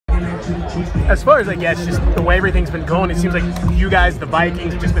As far as I guess, just the way everything's been going, it seems like you guys, the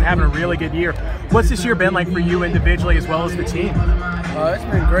Vikings, have just been having a really good year. What's this year been like for you individually as well as the team? It's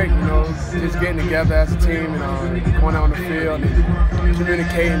been great, you know, just getting together as a team and going out on the field and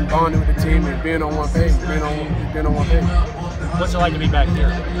communicating, bonding with the team and being on one page, being on one page. What's it like to be back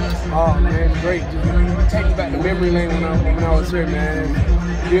here? Oh man, it's great. Just taking back the memory lane when I was here, man.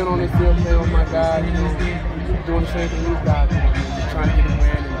 Being on this field, playing with my guys, you know, doing the same thing these guys, you know, trying to get a win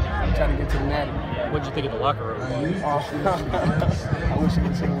and trying to get to the natty. What'd you think of the locker room? I wish you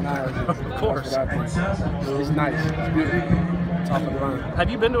could see when I was here. Of course. It's nice. It's beautiful. Top of the line. Have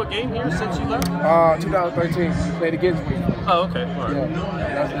you been to a game here since you left? 2013. We played against me. Oh, okay. All right.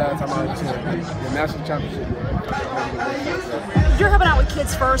 Yeah, that's the last time I was here. The national championship. You're helping out with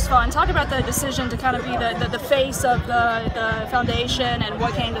Kids First Fund. Talk about the decision to kind of be the face of the foundation and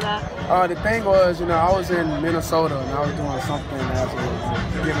what came to that. The thing was, you know, I was in Minnesota and I was doing something as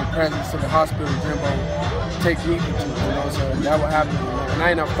giving presents to the hospital, Jimbo, take people to, you know, so that would happen. And I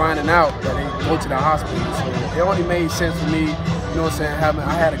ended up finding out that they go to the hospital. So it only made sense for me, you know what I'm saying,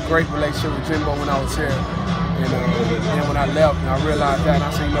 I had a great relationship with Jimbo when I was here. And then when I left, and I realized that, and I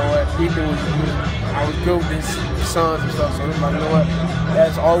said, you know what, Ethan was good. I was good with his sons and stuff, so it's like, you know what,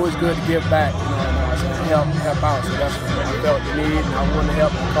 that's always good to give back, you know, and I said, help out. So that's what I felt the need, and I wanted to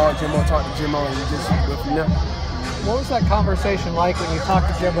help. I called Jimbo, talked to Jimbo, and just went from there. What was that conversation like when you talked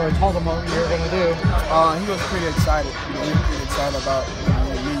to Jimbo and told him what you were going to do? He was pretty excited. You know, he was pretty excited about me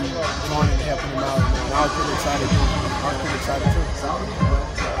joining and helping him out. And I was pretty excited too.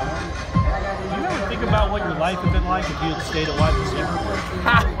 Do you ever think about what your life would have been like if you had stayed a wide receiver?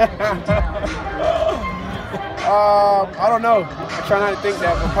 I don't know. I try not to think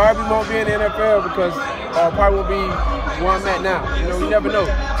that, but probably won't be in the NFL because probably won't be where I'm at now. You know, you never know.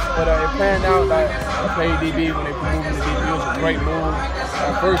 But it planned out like I played DB when they moved to DB. It was a great move.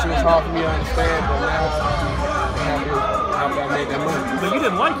 At first it was hard for me to understand, but now I made that move. But you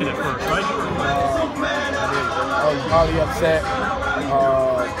didn't like it at first, right? I was probably upset.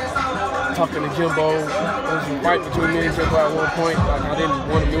 Talking to Jimbo, there was a fight between me and Jimbo at one point. Like I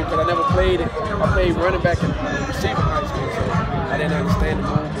didn't want to move because I never played it. I played running back and receiver in high school, so I didn't understand the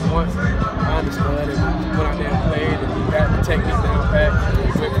move. But once I understood it, went out there and played and got the technique down pat,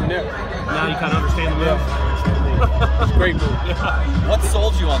 and went from there. Now you kind of understand the move. Yeah. It's a great move. Yeah. What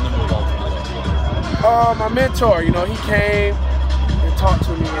sold you on the move ultimately? My mentor, you know, he came and talked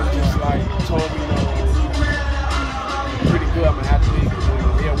to me and just like told me, you know, pretty good. I'm an athlete.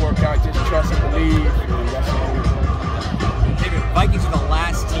 It'll work out. Just trust and believe. And that's all. Xavier, Vikings are the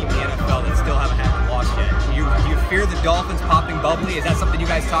last team in the NFL that still haven't had a loss yet. Do you fear the Dolphins popping bubbly? Is that something you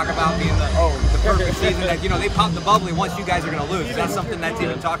guys talk about being the perfect season that, you know, they pop the bubbly once you guys are going to lose? Is that something that's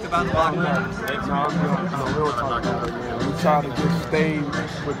even talked about in the locker room? No, we don't talk about it, man. We try to just stay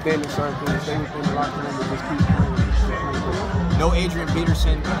within the circle, stay within the locker room, and just keep playing. No Adrian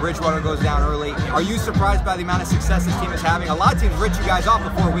Peterson, Bridgewater goes down early. Are you surprised by the amount of success this team is having? A lot of teams writ you guys off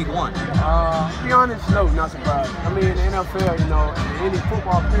before week 1. To be honest, no, not surprised. I mean, in the NFL, you know, any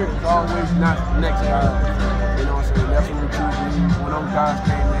football period is always not the next guy. You know what I'm saying? That's what we choose. When those guys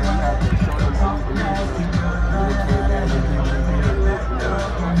came in, we had to show them how we believe in them. When they came in,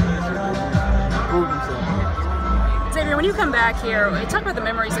 they proved themselves. Xavier, when you come back here, talk about the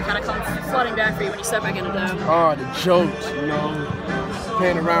memories that kind of come flooding back for you when you step back into the dome. Oh, the jokes, you know,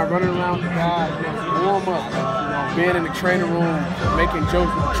 playing around, running around with the guys, you know, warm up, you know, being in the training room, making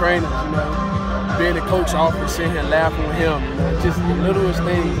jokes with the trainers, you know, being in the coach's office, sitting here laughing with him, you know, just the littlest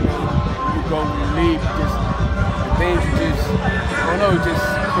things, you know, you go when you leave, just the things you just, I don't know, just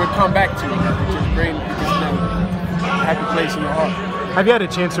will come back to you. It just bring, it just, you know, a happy place in your heart. Have you had a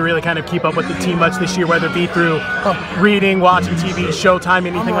chance to really kind of keep up with the team much this year, whether it be through reading, watching TV, Showtime,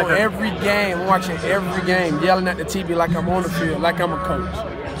 anything like that? Every game, I'm watching every game, yelling at the TV like I'm on the field, like I'm a coach.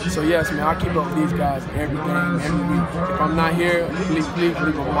 So yes, man, I keep up with these guys every game, every week. If I'm not here, please,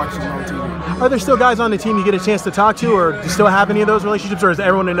 I'm watching on TV. Are there still guys on the team you get a chance to talk to, or do you still have any of those relationships, or is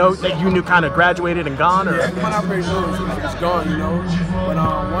everyone to know that you knew kind of graduated and gone? Or? Yeah, everyone I pretty knew is gone, you know. But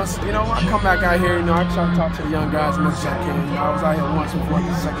once, you know, I come back out here, you know, I try to talk to the young guys as much as I can. You know, I was out here once before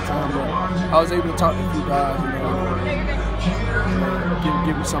the second time, but I was able to talk to a few guys, you know,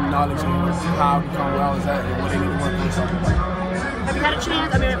 give me some knowledge on how I become where I was at and what they need to work on something. Have you had a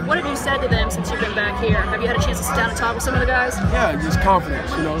chance, I mean, what have you said to them since you've been back here? Have you had a chance to sit down and talk with some of the guys? Yeah, just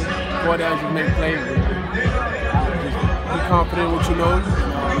confidence, you know. Go out there and just make plays. Just be confident in what you know.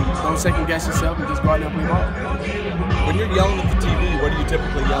 Don't second guess yourself and just go out there and play ball. When you're yelling at the TV, what do you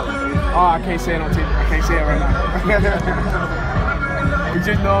typically yell at? Oh, I can't say it on TV. I can't say it right now. You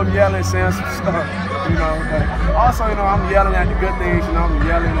just know I'm yelling, saying some stuff, you know. But also, you know, I'm yelling at the good things, you know. I'm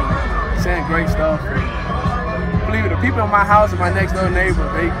yelling and saying great stuff. Believe it, the people in my house and my next door neighbor,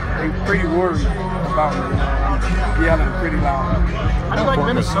 they pretty worried about me. I'm yelling pretty loud. How do you like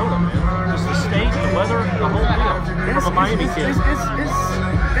Minnesota, man? Just the state, the weather, the whole deal. From a Miami kid.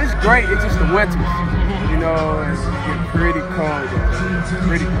 It's great. It's just the winters. You know, it's pretty cold.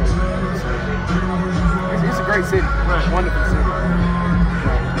 Pretty cold. It's a great city. Right. Wonderful city.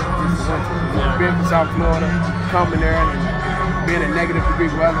 Just the winters. Yeah. Being from South Florida, coming there and being in negative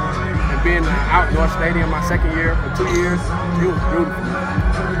degree weather, and being in an outdoor stadium my second year for 2 years, it was beautiful.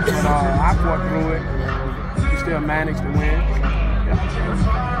 But I fought through it. We still managed to win.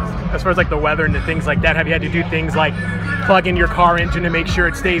 As far as like the weather and the things like that, have you had to do things like plug in your car engine to make sure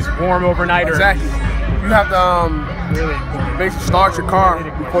it stays warm overnight? Or Exactly. You have to basically start your car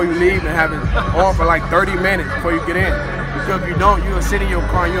before you leave and have it on for like 30 minutes before you get in. Because if you don't, you'll sit in your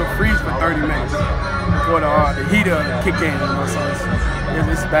car and you'll freeze for 30 minutes before the heater kick in. You know, so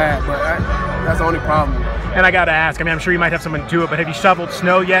it's bad, but that's the only problem. And I gotta ask, I mean, I'm sure you might have someone do it, but have you shoveled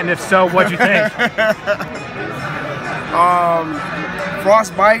snow yet? And if so, what'd you think?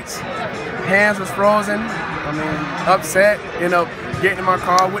 Frost bites, hands was frozen. I mean, upset. Ended up getting in my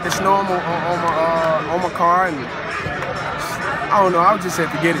car with the snow on my car, and I don't know. I would just say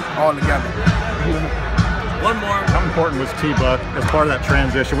forget it altogether. One more. How important was T-Buck as part of that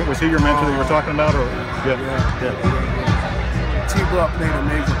transition? Was he your mentor that you were talking about, or Yeah. T-Buck played a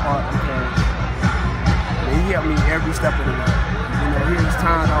major part because he helped me every step of the way. You know, there was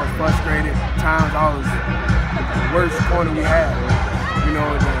times I was frustrated, times I was the worst corner we had. You know,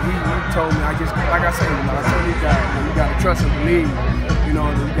 and he told me, like I said, you know, I told you guys, you gotta trust and believe. You know,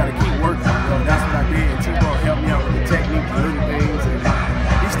 and you gotta keep working. So that's what I did. And T-Buck helped me out with the technique, the little things, and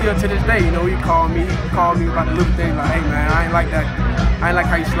he still to this day, you know, he called me about the little things, like, hey man, I ain't like that. I ain't like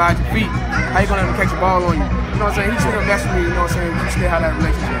how you slide your feet. How you gonna let him catch the ball on you? You know what I'm saying? He still messed with me, you know what I'm saying? We still have that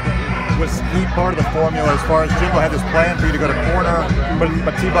relationship. was he part of the formula as far as Jimbo had this plan for you to go to corner,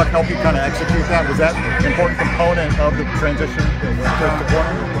 but T-Buck helped you kind of execute that? Was that an important component of the transition to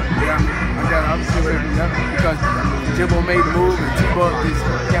corner? Yeah, I was sure because Jimbo made the move and T-Buck just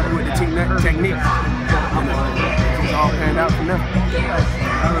kept with the technique. It's all panned out from them. Thank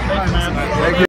you, man.